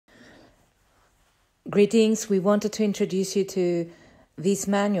Greetings. We wanted to introduce you to this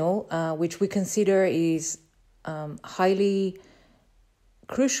manual, which we consider is highly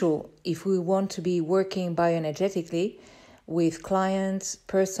crucial if we want to be working bioenergetically with clients,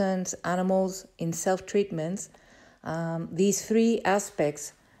 persons, animals in self-treatments. These three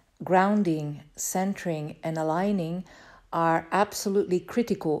aspects, grounding, centering, and aligning, are absolutely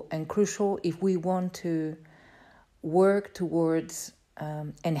critical and crucial if we want to work towards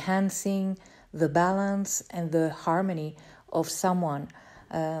enhancing the balance and the harmony of someone,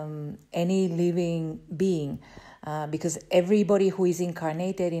 any living being, because everybody who is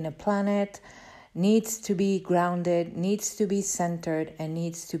incarnated in a planet needs to be grounded, needs to be centered, and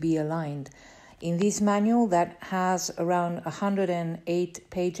needs to be aligned. In this manual that has around 108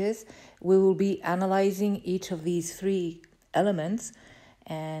 pages, we will be analyzing each of these three elements,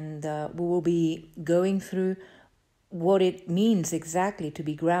 and we will be going through what it means exactly to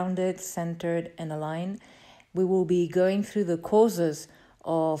be grounded, centered, and aligned. We will be going through the causes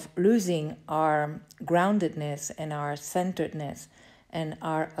of losing our groundedness and our centeredness and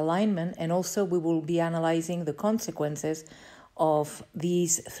our alignment, and also we will be analyzing the consequences of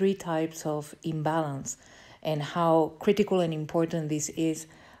these three types of imbalance and how critical and important this is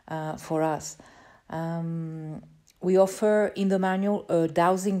for us. We offer in the manual a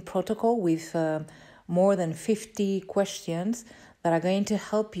dowsing protocol with more than 50 questions that are going to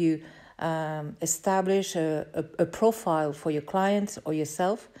help you establish a profile for your clients or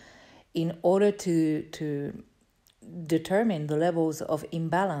yourself in order to determine the levels of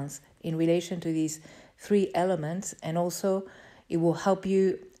imbalance in relation to these three elements, and also it will help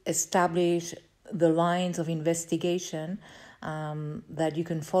you establish the lines of investigation that you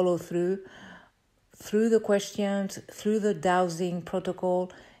can follow through the questions, through the dowsing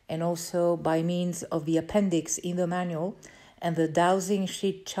protocol, and also by means of the appendix in the manual and the dowsing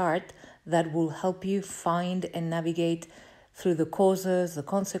sheet chart that will help you find and navigate through the causes, the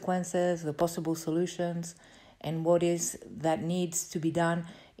consequences, the possible solutions, and what is that needs to be done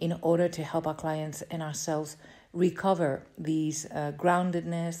in order to help our clients and ourselves recover these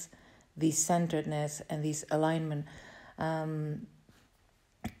groundedness, this centeredness, and this alignment.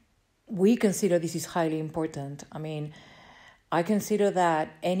 We consider this is highly important. I consider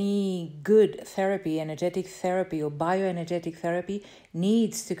that any good therapy, energetic therapy or bioenergetic therapy,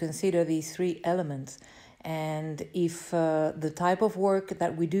 needs to consider these three elements. And if the type of work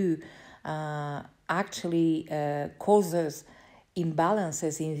that we do actually causes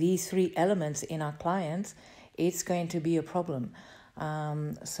imbalances in these three elements in our clients, it's going to be a problem.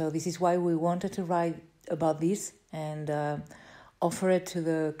 So this is why we wanted to write about this and offer it to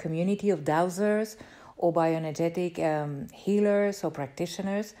the community of dowsers or bioenergetic healers or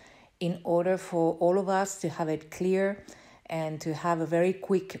practitioners, in order for all of us to have it clear and to have a very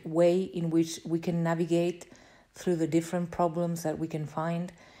quick way in which we can navigate through the different problems that we can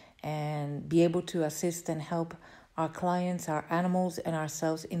find and be able to assist and help our clients, our animals, and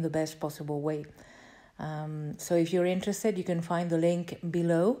ourselves in the best possible way. So if you're interested, you can find the link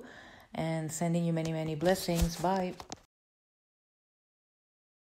below, and sending you many, many blessings. Bye.